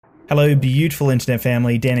Hello beautiful internet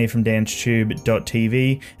family, Dan here from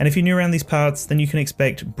danstube.tv, and if you're new around these parts, then you can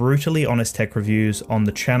expect brutally honest tech reviews on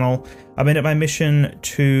the channel. I've made it my mission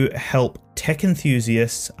to help tech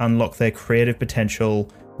enthusiasts unlock their creative potential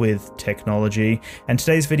with technology, and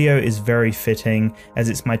today's video is very fitting as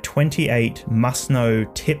it's my 28 must-know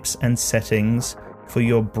tips and settings for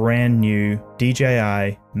your brand new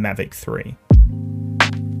DJI Mavic 3.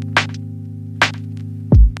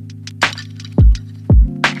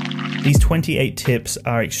 These 28 tips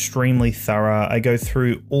are extremely thorough. I go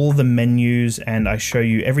through all the menus and I show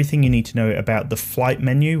you everything you need to know about the flight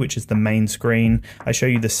menu, which is the main screen. I show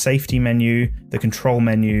you the safety menu, the control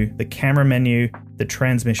menu, the camera menu, the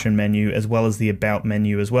transmission menu, as well as the about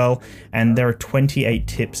menu as well. And there are 28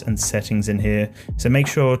 tips and settings in here. So make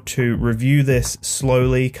sure to review this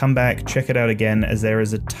slowly, come back, check it out again, as there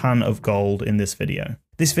is a ton of gold in this video.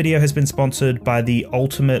 This video has been sponsored by the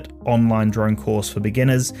ultimate online drone course for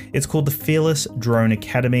beginners. It's called the Fearless Drone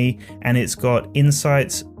Academy, and it's got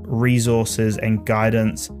insights, resources, and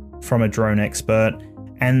guidance from a drone expert.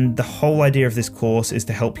 And the whole idea of this course is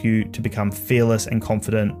to help you to become fearless and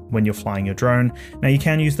confident when you're flying your drone. Now you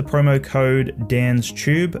can use the promo code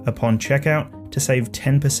DANSTUBE upon checkout to save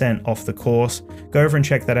 10% off the course. Go over and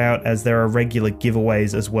check that out, as there are regular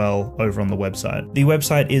giveaways as well over on the website. The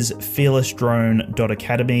website is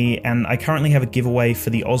fearlessdrone.academy, and I currently have a giveaway for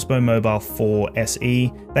the Osmo Mobile 4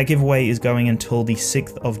 SE. That giveaway is going until the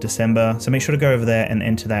 6th of December, so make sure to go over there and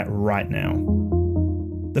enter that right now.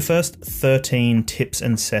 The first 13 tips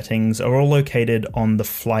and settings are all located on the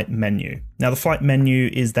flight menu. Now the flight menu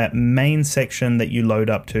is that main section that you load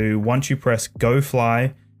up to once you press Go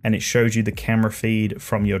Fly, and it shows you the camera feed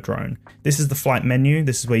from your drone. This is the flight menu.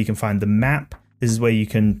 This is where you can find the map. This is where you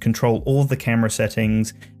can control all of the camera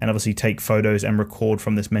settings and obviously take photos and record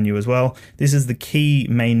from this menu as well. This is the key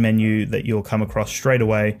main menu that you'll come across straight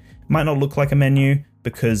away. Might not look like a menu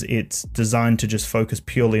because it's designed to just focus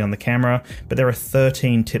purely on the camera, but there are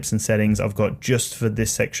 13 tips and settings I've got just for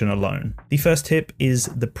this section alone. The first tip is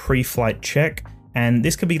the pre-flight check, and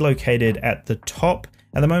this can be located at the top.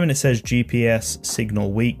 At the moment it says GPS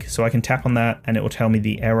signal weak, so I can tap on that and it will tell me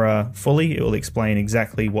the error fully. It will explain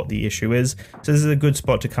exactly what the issue is. So this is a good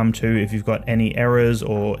spot to come to if you've got any errors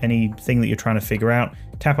or anything that you're trying to figure out.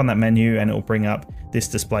 Tap on that menu and it will bring up this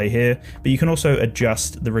display here. But you can also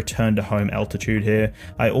adjust the return to home altitude here.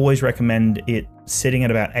 I always recommend it sitting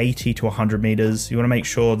at about 80 to 100 meters. You want to make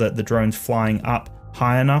sure that the drone's flying up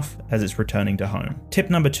high enough as it's returning to home. Tip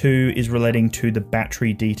number 2 is relating to the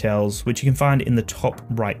battery details, which you can find in the top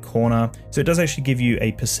right corner. So it does actually give you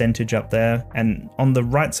a percentage up there, and on the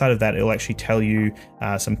right side of that it'll actually tell you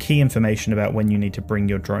some key information about when you need to bring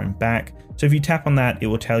your drone back. So if you tap on that, it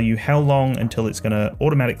will tell you how long until it's going to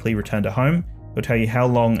automatically return to home. It'll tell you how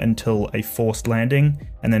long until a forced landing,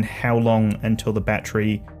 and then how long until the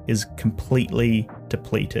battery is completely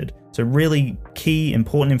depleted. So really key,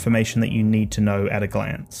 important information that you need to know at a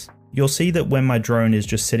glance. You'll see that when my drone is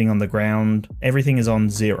just sitting on the ground, everything is on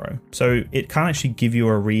 0. So it can't actually give you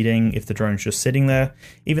a reading if the drone's just sitting there.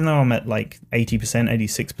 Even though I'm at like 80%,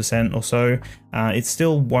 86% or so, it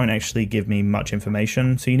still won't actually give me much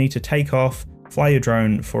information. So you need to take off, fly your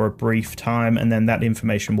drone for a brief time, and then that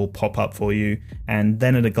information will pop up for you. And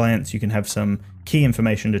then at a glance, you can have some key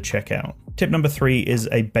information to check out. Tip number 3 is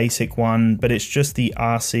a basic one, but it's just the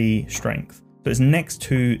RC strength. So it's next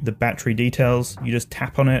to the battery details. You just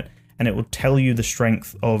tap on it and it will tell you the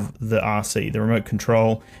strength of the RC, the remote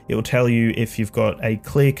control. It will tell you if you've got a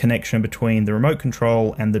clear connection between the remote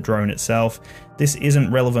control and the drone itself. This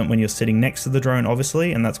isn't relevant when you're sitting next to the drone,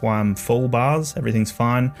 obviously, and that's why I'm full bars, everything's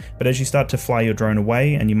fine. But as you start to fly your drone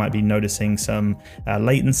away and you might be noticing some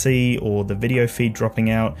latency or the video feed dropping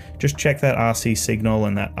out, just check that RC signal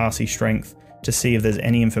and that RC strength to see if there's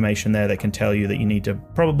any information there that can tell you that you need to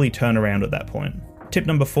probably turn around at that point. Tip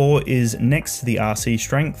number 4 is next to the RC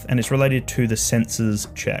strength, and it's related to the sensors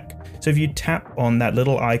check. So if you tap on that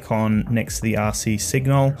little icon next to the RC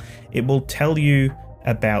signal, it will tell you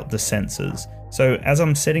about the sensors. So as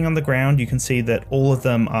I'm sitting on the ground, you can see that all of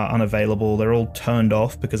them are unavailable. They're all turned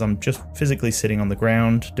off because I'm just physically sitting on the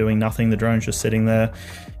ground doing nothing. The drone's just sitting there,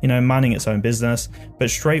 minding its own business. But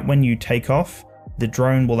straight when you take off, the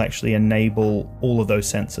drone will actually enable all of those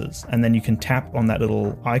sensors, and then you can tap on that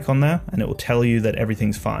little icon there and it will tell you that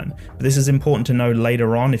everything's fine. But this is important to know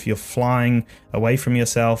later on if you're flying away from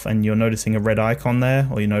yourself and you're noticing a red icon there,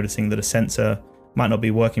 or you're noticing that a sensor might not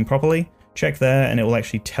be working properly. Check there and it will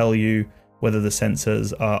actually tell you whether the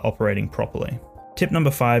sensors are operating properly. Tip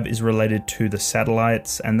number 5 is related to the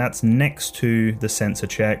satellites, and that's next to the sensor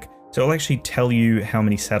check. So it'll actually tell you how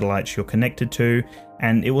many satellites you're connected to,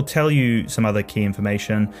 and it will tell you some other key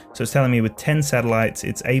information. So it's telling me with 10 satellites,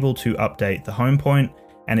 it's able to update the home point,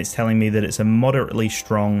 and it's telling me that it's a moderately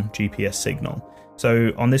strong GPS signal.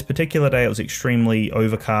 So on this particular day, it was extremely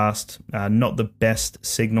overcast, not the best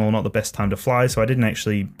signal, not the best time to fly. So I didn't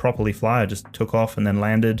actually properly fly. I just took off and then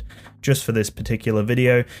landed just for this particular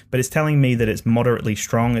video. But it's telling me that it's moderately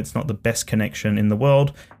strong. It's not the best connection in the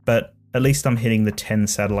world, but at least I'm hitting the 10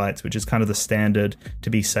 satellites, which is kind of the standard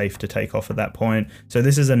to be safe to take off at that point. So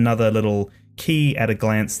this is another little key at a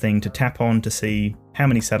glance thing to tap on to see how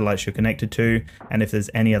many satellites you're connected to and if there's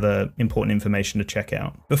any other important information to check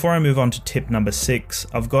out. Before I move on to tip number 6,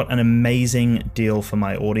 I've got an amazing deal for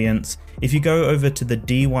my audience. If you go over to the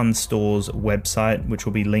D1 Store's website, which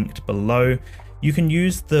will be linked below, you can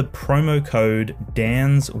use the promo code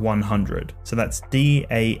DANS100. So that's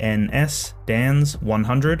DANS,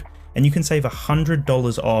 DANS100, and you can save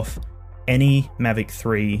 $100 off any Mavic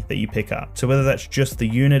 3 that you pick up. So whether that's just the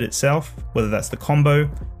unit itself, whether that's the combo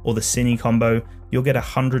or the Cine combo, you'll get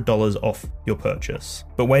 $100 off your purchase.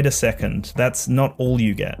 But wait a second, that's not all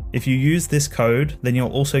you get. If you use this code, then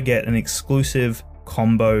you'll also get an exclusive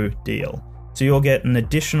combo deal. So you'll get an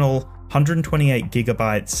additional 128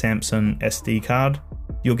 gigabyte Samsung SD card.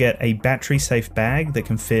 You'll get a battery safe bag that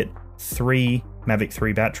can fit 3 Mavic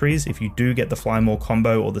 3 batteries if you do get the Fly More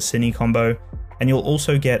combo or the Cine combo. And you'll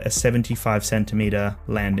also get a 75 centimeter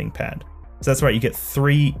landing pad. So that's right, you get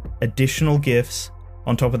 3 additional gifts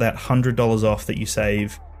on top of that $100 off that you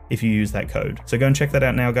save if you use that code. So go and check that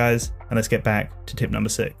out now, guys, and let's get back to tip number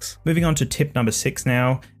 6. Moving on to tip number 6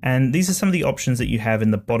 now, and these are some of the options that you have in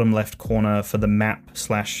the bottom left corner for the map /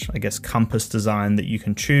 I guess compass design that you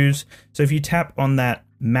can choose. So if you tap on that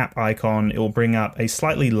map icon, it will bring up a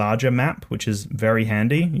slightly larger map, which is very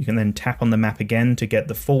handy. You can then tap on the map again to get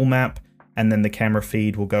the full map, and then the camera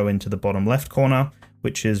feed will go into the bottom left corner,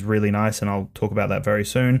 which is really nice, and I'll talk about that very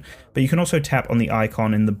soon. But you can also tap on the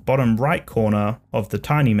icon in the bottom right corner of the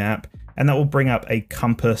tiny map, and that will bring up a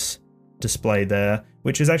compass display there,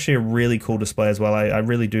 which is actually a really cool display as well. I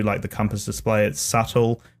really do like the compass display. It's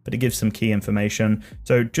subtle, but it gives some key information.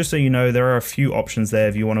 So just so you know, there are a few options there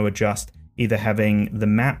if you want to adjust either having the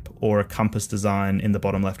map or a compass design in the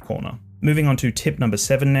bottom left corner. Moving on to tip number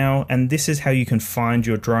 7 now, and this is how you can find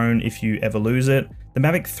your drone if you ever lose it. The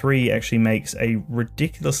Mavic 3 actually makes a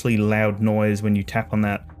ridiculously loud noise when you tap on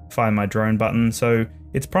that Find My Drone button, so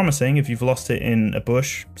it's promising if you've lost it in a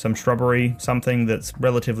bush, some shrubbery, something that's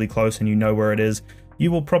relatively close and you know where it is,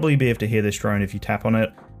 you will probably be able to hear this drone if you tap on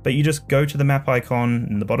it. But you just go to the map icon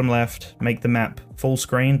in the bottom left, make the map full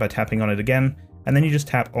screen by tapping on it again, and then you just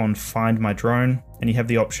tap on Find My Drone, and you have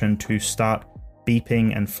the option to start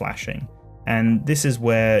beeping and flashing. And this is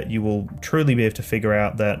where you will truly be able to figure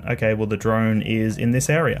out that, okay, well, the drone is in this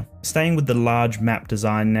area. Staying with the large map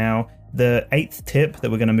design now, the 8th tip that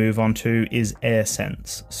we're going to move on to is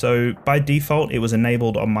AirSense. So by default, it was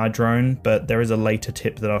enabled on my drone, but there is a later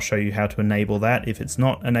tip that I'll show you how to enable that if it's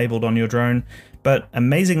not enabled on your drone. But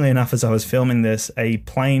amazingly enough, as I was filming this, a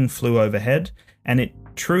plane flew overhead, and it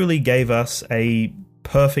truly gave us a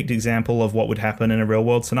perfect example of what would happen in a real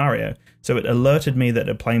world scenario. So it alerted me that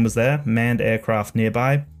a plane was there, manned aircraft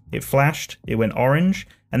nearby. It flashed, it went orange,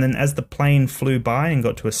 and then as the plane flew by and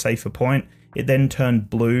got to a safer point, it then turned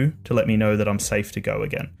blue to let me know that I'm safe to go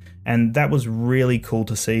again. And that was really cool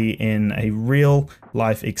to see in a real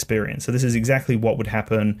life experience. So this is exactly what would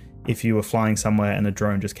happen if you were flying somewhere and a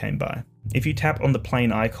drone just came by. If you tap on the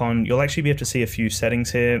plane icon, you'll actually be able to see a few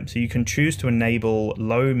settings here. So you can choose to enable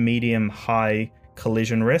low, medium, high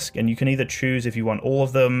collision risk, and you can either choose if you want all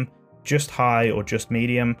of them, just high or just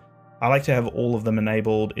medium. I like to have all of them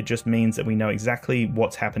enabled. It just means that we know exactly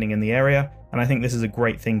what's happening in the area, and I think this is a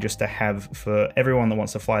great thing just to have for everyone that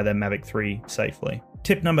wants to fly their Mavic 3 safely.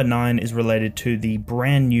 Tip number 9 is related to the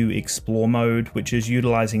brand new Explore mode, which is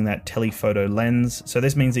utilizing that telephoto lens. So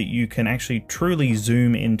this means that you can actually truly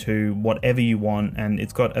zoom into whatever you want, and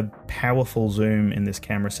it's got a powerful zoom in this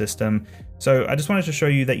camera system. So I just wanted to show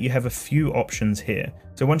you that you have a few options here.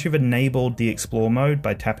 So once you've enabled the Explore mode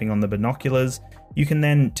by tapping on the binoculars, you can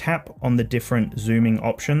then tap on the different zooming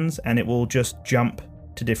options and it will just jump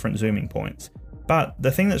to different zooming points. But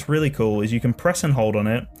the thing that's really cool is you can press and hold on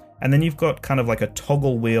it, and then you've got kind of like a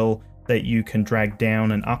toggle wheel that you can drag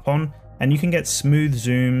down and up on, and you can get smooth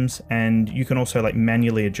zooms, and you can also like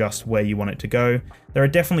manually adjust where you want it to go. There are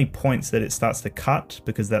definitely points that it starts to cut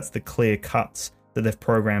because that's the clear cuts that they've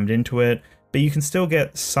programmed into it. but you can still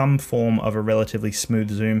get some form of a relatively smooth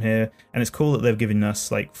zoom here, and it's cool that they've given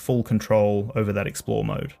us like full control over that explore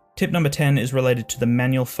mode. Tip number 10 is related to the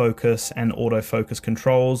manual focus and autofocus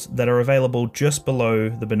controls that are available just below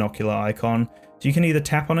the binocular icon. So you can either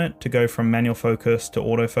tap on it to go from manual focus to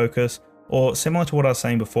autofocus, or similar to what I was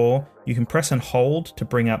saying before, you can press and hold to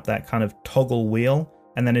bring up that kind of toggle wheel,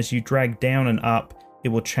 and then as you drag down and up, it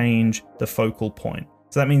will change the focal point.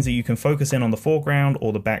 So that means that you can focus in on the foreground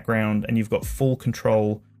or the background, and you've got full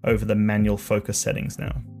control over the manual focus settings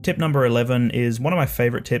now. Tip number 11 is one of my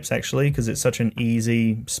favorite tips actually, because it's such an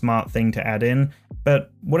easy, smart thing to add in.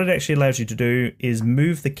 But what it actually allows you to do is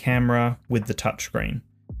move the camera with the touchscreen.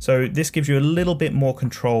 So this gives you a little bit more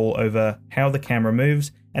control over how the camera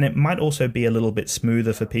moves, and it might also be a little bit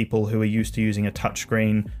smoother for people who are used to using a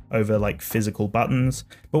touchscreen over like physical buttons.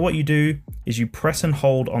 But what you do is you press and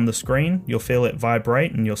hold on the screen, you'll feel it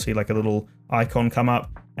vibrate and you'll see like a little icon come up.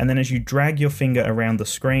 And then as you drag your finger around the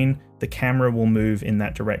screen, the camera will move in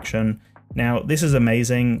that direction. Now, this is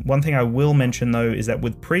amazing. One thing I will mention though is that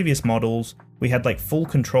with previous models, we had like full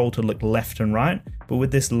control to look left and right, but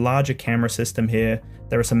with this larger camera system here,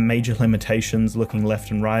 there are some major limitations looking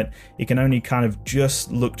left and right. It can only kind of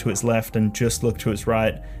just look to its left and just look to its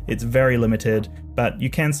right. It's very limited, but you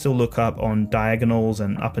can still look up on diagonals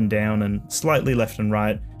and up and down and slightly left and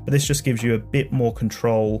right, but this just gives you a bit more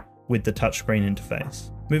control with the touchscreen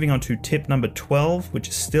interface. Moving on to tip number 12, which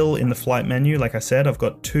is still in the flight menu. Like I said, I've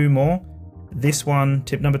got two more. This one,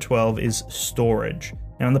 tip number 12, is storage.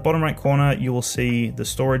 Now in the bottom right corner, you will see the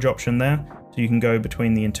storage option there. So you can go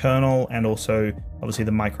between the internal and also obviously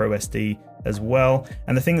the micro SD as well.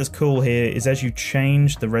 And the thing that's cool here is as you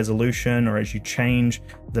change the resolution or as you change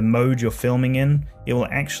the mode you're filming in, it will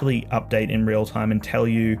actually update in real time and tell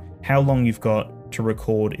you how long you've got to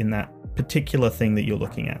record in that particular thing that you're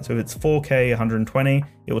looking at. So if it's 4K 120,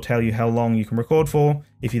 it will tell you how long you can record for.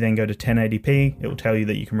 If you then go to 1080p, it will tell you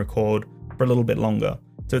that you can record for a little bit longer.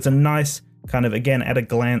 So it's a nice kind of, again, at a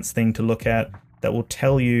glance thing to look at that will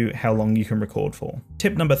tell you how long you can record for.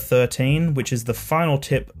 Tip number 13, which is the final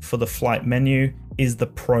tip for the flight menu, is the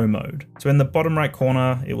Pro mode. So in the bottom right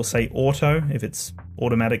corner, it will say auto if it's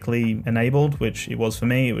automatically enabled, which it was for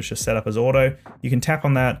me, it was just set up as auto. You can tap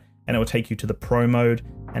on that and it will take you to the Pro mode.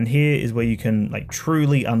 And here is where you can like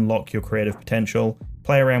truly unlock your creative potential,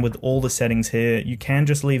 play around with all the settings here. You can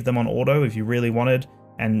just leave them on auto if you really wanted,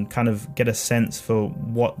 and kind of get a sense for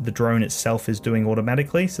what the drone itself is doing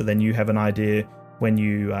automatically. So then you have an idea when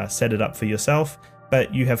you set it up for yourself,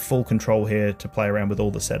 but you have full control here to play around with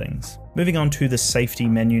all the settings. Moving on to the safety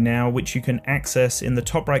menu now, which you can access in the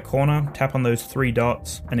top right corner. Tap on those three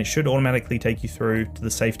dots and it should automatically take you through to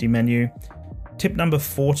the safety menu. Tip number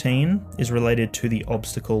 14 is related to the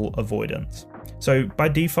obstacle avoidance. So by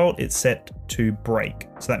default, it's set to brake.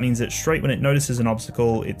 So that means that straight when it notices an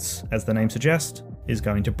obstacle, it's, as the name suggests, is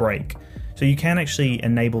going to brake. So you can actually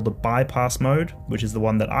enable the bypass mode, which is the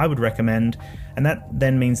one that I would recommend, and that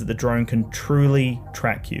then means that the drone can truly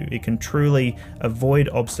track you. It can truly avoid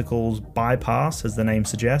obstacles, bypass, as the name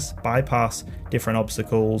suggests, bypass different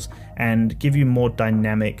obstacles, and give you more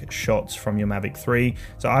dynamic shots from your Mavic 3.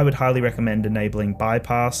 So I would highly recommend enabling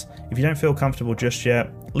bypass. If you don't feel comfortable just yet,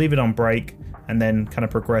 leave it on brake, and then kind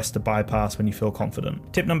of progress to bypass when you feel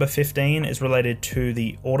confident. Tip number 15 is related to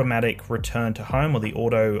the automatic return to home, or the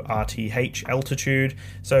auto RTH altitude.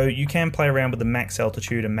 So you can play around with the max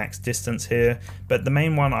altitude and max distance here, but the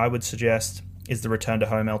main one I would suggest is the return to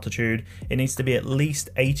home altitude. It needs to be at least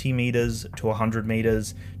 80 meters to 100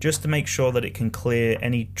 meters, just to make sure that it can clear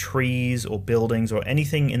any trees or buildings or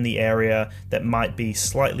anything in the area that might be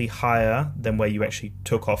slightly higher than where you actually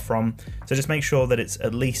took off from. So just make sure that it's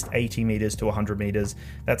at least 80 meters to 100 meters.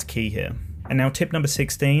 That's key here. And now tip number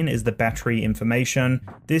 16 is the battery information.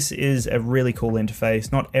 This is a really cool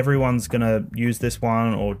interface. Not everyone's gonna use this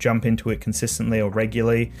one or jump into it consistently or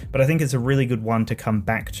regularly, but I think it's a really good one to come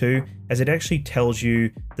back to, as it actually tells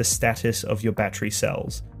you the status of your battery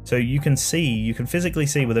cells. So you can physically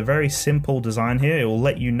see with a very simple design here, it will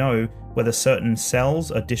let you know whether certain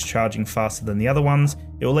cells are discharging faster than the other ones.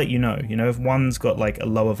 It will let you know, if one's got like a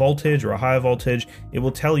lower voltage or a higher voltage, it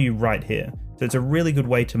will tell you right here. So it's a really good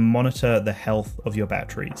way to monitor the health of your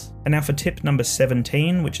batteries. And now for tip number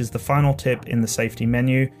 17, which is the final tip in the safety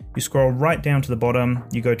menu, you scroll right down to the bottom,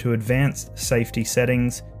 you go to advanced safety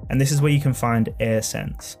settings, and this is where you can find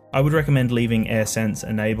AirSense. I would recommend leaving AirSense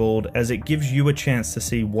enabled, as it gives you a chance to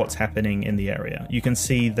see what's happening in the area. You can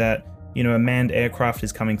see that, a manned aircraft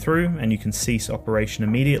is coming through and you can cease operation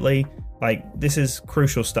immediately. Like, this is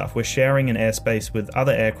crucial stuff. We're sharing an airspace with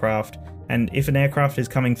other aircraft, and if an aircraft is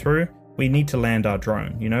coming through, we need to land our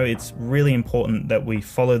drone. You know, it's really important that we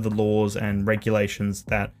follow the laws and regulations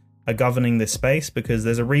that are governing this space, because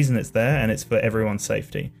there's a reason it's there, and it's for everyone's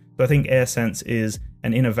safety. So I think AirSense is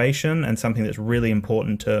an innovation and something that's really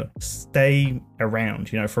important to stay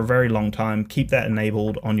around, you know, for a very long time. Keep that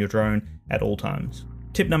enabled on your drone at all times.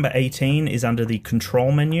 Tip number 18 is under the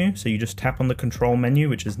control menu. So you just tap on the control menu,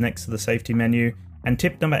 which is next to the safety menu. And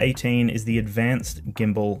tip number 18 is the advanced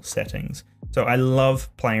gimbal settings. So I love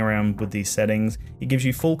playing around with these settings. It gives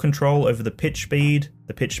you full control over the pitch speed,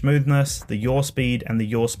 the pitch smoothness, the yaw speed, and the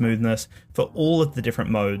yaw smoothness for all of the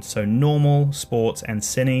different modes. So normal, sports, and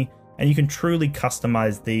cine. And you can truly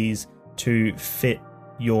customize these to fit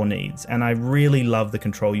your needs. And I really love the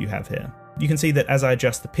control you have here. You can see that as I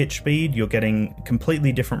adjust the pitch speed, you're getting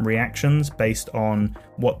completely different reactions based on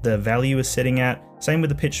what the value is sitting at. Same with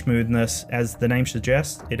the pitch smoothness. As the name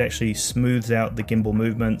suggests, it actually smooths out the gimbal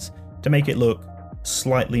movements to make it look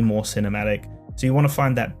slightly more cinematic. So you want to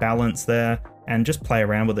find that balance there and just play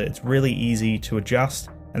around with it. It's really easy to adjust.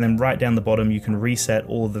 And then right down the bottom, you can reset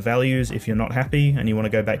all of the values if you're not happy and you want to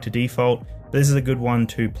go back to default. But this is a good one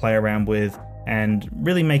to play around with and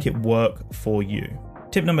really make it work for you.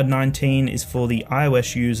 Tip number 19 is for the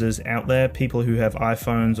iOS users out there, people who have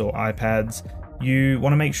iPhones or iPads. You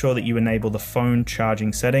want to make sure that you enable the phone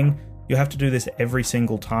charging setting. You'll have to do this every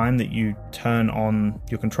single time that you turn on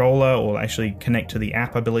your controller or actually connect to the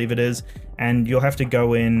app, I believe it is, and you'll have to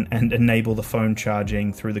go in and enable the phone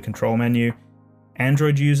charging through the control menu.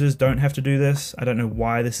 Android users don't have to do this. I don't know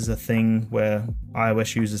why this is a thing where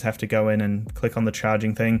iOS users have to go in and click on the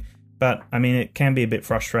charging thing, but I mean, it can be a bit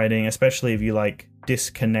frustrating, especially if you like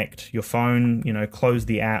disconnect your phone, you know, close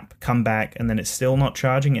the app, come back, and then it's still not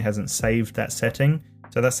charging. It hasn't saved that setting.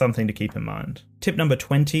 So that's something to keep in mind. Tip number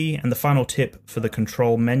 20, and the final tip for the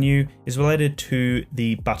control menu, is related to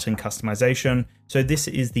the button customization. So this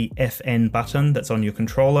is the FN button that's on your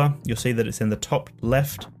controller. You'll see that it's in the top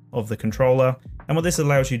left of the controller. And what this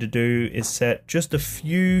allows you to do is set just a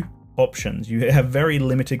few options. You have very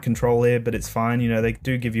limited control here, but it's fine. You know, they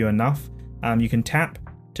do give you enough. You can tap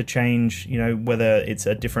to change, you know, whether it's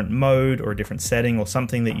a different mode or a different setting or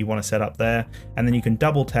something that you want to set up there. And then you can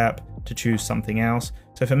double tap to choose something else.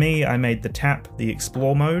 So for me, I made the tap the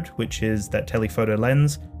explore mode, which is that telephoto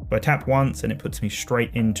lens. So I tap once and it puts me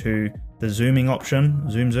straight into the zooming option,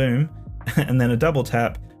 zoom, and then a double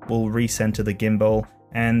tap will recenter the gimbal.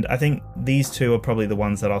 And I think these two are probably the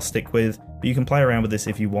ones that I'll stick with, but you can play around with this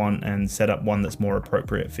if you want and set up one that's more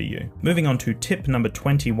appropriate for you. Moving on to tip number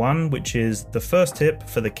 21, which is the first tip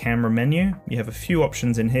for the camera menu. You have a few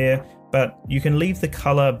options in here, but you can leave the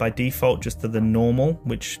color by default just to the normal,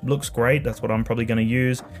 which looks great. That's what I'm probably going to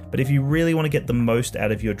use. But if you really want to get the most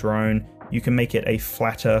out of your drone, you can make it a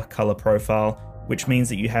flatter color profile, which means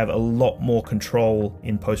that you have a lot more control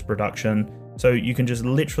in post-production. So you can just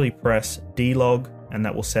literally press D-Log and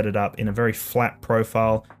that will set it up in a very flat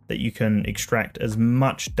profile that you can extract as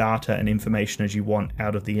much data and information as you want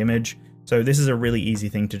out of the image. So this is a really easy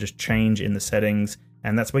thing to just change in the settings,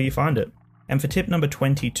 and that's where you find it. And for tip number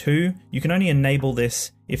 22, you can only enable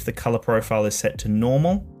this if the color profile is set to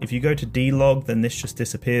normal. If you go to D-Log, then this just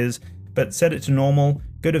disappears, but set it to normal,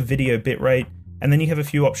 go to video bitrate, and then you have a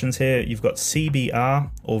few options here. You've got CBR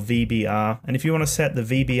or VBR, and if you want to set the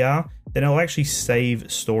VBR, then it'll actually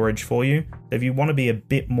save storage for you. So if you want to be a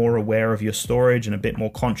bit more aware of your storage and a bit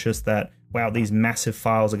more conscious that, wow, these massive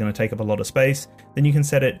files are going to take up a lot of space, then you can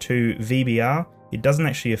set it to VBR. It doesn't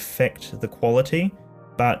actually affect the quality,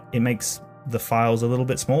 but it makes the files a little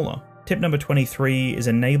bit smaller. Tip number 23 is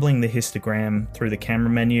enabling the histogram through the camera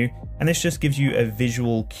menu, and this just gives you a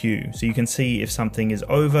visual cue. So you can see if something is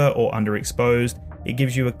over or underexposed. It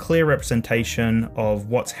gives you a clear representation of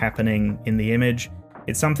what's happening in the image.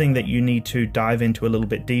 It's something that you need to dive into a little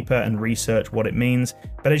bit deeper and research what it means.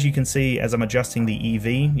 But as you can see, as I'm adjusting the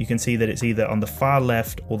EV, you can see that it's either on the far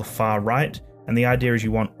left or the far right. And the idea is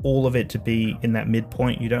you want all of it to be in that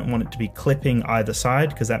midpoint. You don't want it to be clipping either side,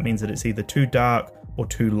 because that means that it's either too dark or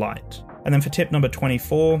too light. And then for tip number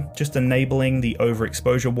 24, just enabling the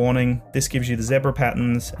overexposure warning. This gives you the zebra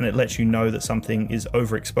patterns and it lets you know that something is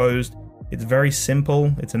overexposed. It's very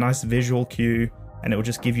simple. It's a nice visual cue, and it will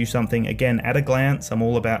just give you something, again, at a glance. I'm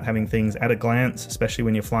all about having things at a glance, especially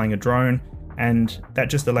when you're flying a drone. And that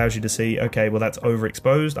just allows you to see, okay, well, that's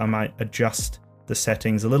overexposed. I might adjust the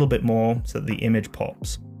settings a little bit more so that the image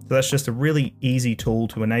pops. So that's just a really easy tool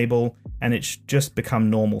to enable, and it's just become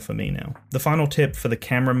normal for me now. The final tip for the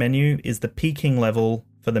camera menu is the peaking level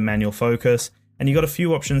for the manual focus. And you've got a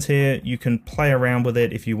few options here. You can play around with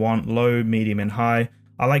it if you want, low, medium, and high.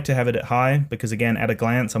 I like to have it at high because, again, at a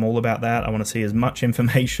glance, I'm all about that. I want to see as much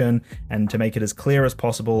information and to make it as clear as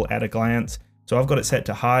possible at a glance. So I've got it set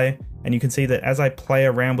to high, and you can see that as I play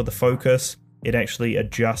around with the focus, it actually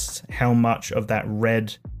adjusts how much of that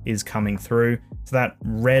red is coming through. So that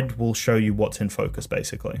red will show you what's in focus,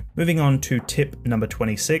 basically. Moving on to tip number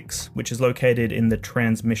 26, which is located in the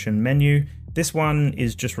transmission menu. This one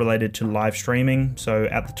is just related to live streaming. So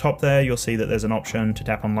at the top there, you'll see that there's an option to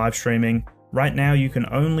tap on live streaming. Right now, you can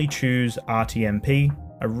only choose RTMP.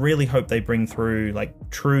 I really hope they bring through like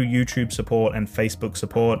true YouTube support and Facebook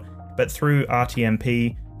support, but through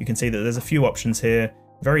RTMP, you can see that there's a few options here.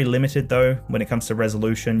 Very limited though, when it comes to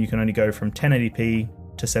resolution, you can only go from 1080p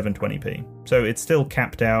to 720p. So it's still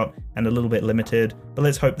capped out and a little bit limited, but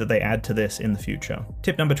let's hope that they add to this in the future.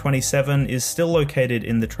 Tip number 27 is still located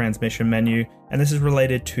in the transmission menu, and this is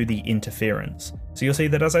related to the interference. So you'll see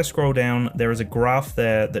that as I scroll down, there is a graph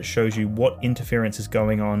there that shows you what interference is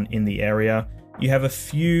going on in the area. You have a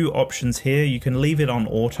few options here. You can leave it on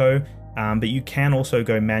auto, but you can also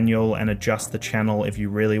go manual and adjust the channel if you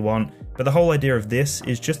really want. But the whole idea of this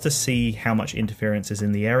is just to see how much interference is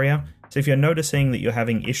in the area. So if you're noticing that you're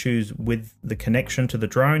having issues with the connection to the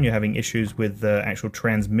drone, you're having issues with the actual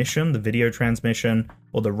transmission, the video transmission,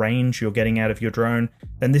 or the range you're getting out of your drone,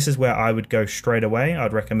 then this is where I would go straight away.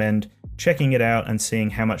 I'd recommend checking it out and seeing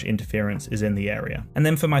how much interference is in the area. And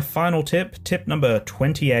then for my final tip, tip number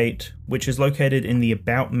 28, which is located in the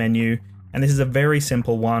About menu, and this is a very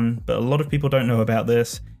simple one, but a lot of people don't know about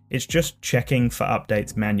this. It's just checking for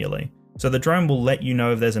updates manually. So the drone will let you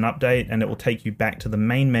know if there's an update, and it will take you back to the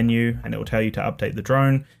main menu and it will tell you to update the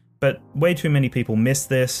drone. But way too many people miss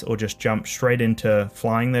this or just jump straight into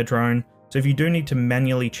flying their drone. So if you do need to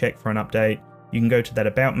manually check for an update, you can go to that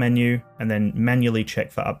About menu and then manually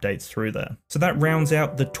check for updates through there. So that rounds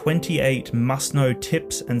out the 28 must-know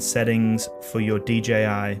tips and settings for your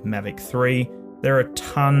DJI Mavic 3. There are a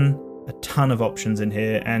ton of options in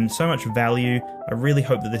here and so much value. I really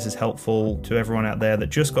hope that this is helpful to everyone out there that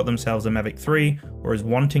just got themselves a Mavic 3 or is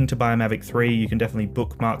wanting to buy a Mavic 3. You can definitely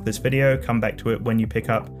bookmark this video, come back to it when you pick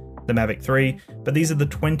up the Mavic 3. But these are the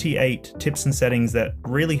 28 tips and settings that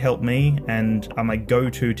really help me and are my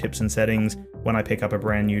go-to tips and settings when I pick up a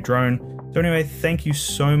brand new drone. So anyway, thank you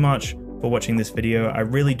so much for watching this video. I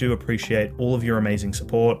really do appreciate all of your amazing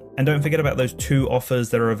support. And don't forget about those 2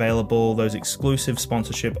 offers that are available, those exclusive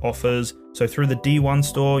sponsorship offers. So through the D1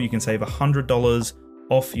 store, you can save $100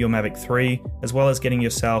 off your Mavic 3, as well as getting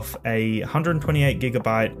yourself a 128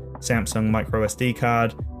 gigabyte Samsung micro SD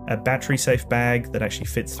card, a battery safe bag that actually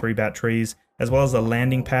fits 3 batteries, as well as a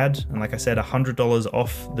landing pad. And like I said, $100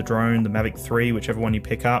 off the drone, the Mavic 3, whichever one you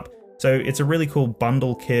pick up. So it's a really cool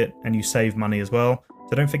bundle kit and you save money as well.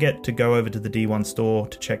 So don't forget to go over to the D1 store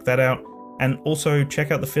to check that out. And also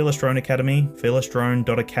check out the Fearless Drone Academy,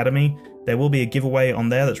 fearlessdrone.academy. There will be a giveaway on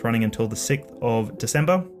there that's running until the 6th of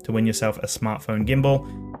December to win yourself a smartphone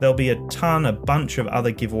gimbal. There'll be a bunch of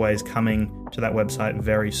other giveaways coming to that website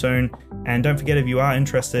very soon. And don't forget, if you are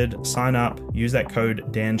interested, sign up, use that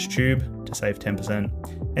code DANSTube to save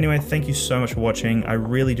 10%. Anyway, thank you so much for watching. I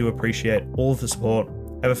really do appreciate all of the support.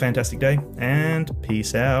 Have a fantastic day and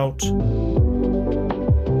peace out.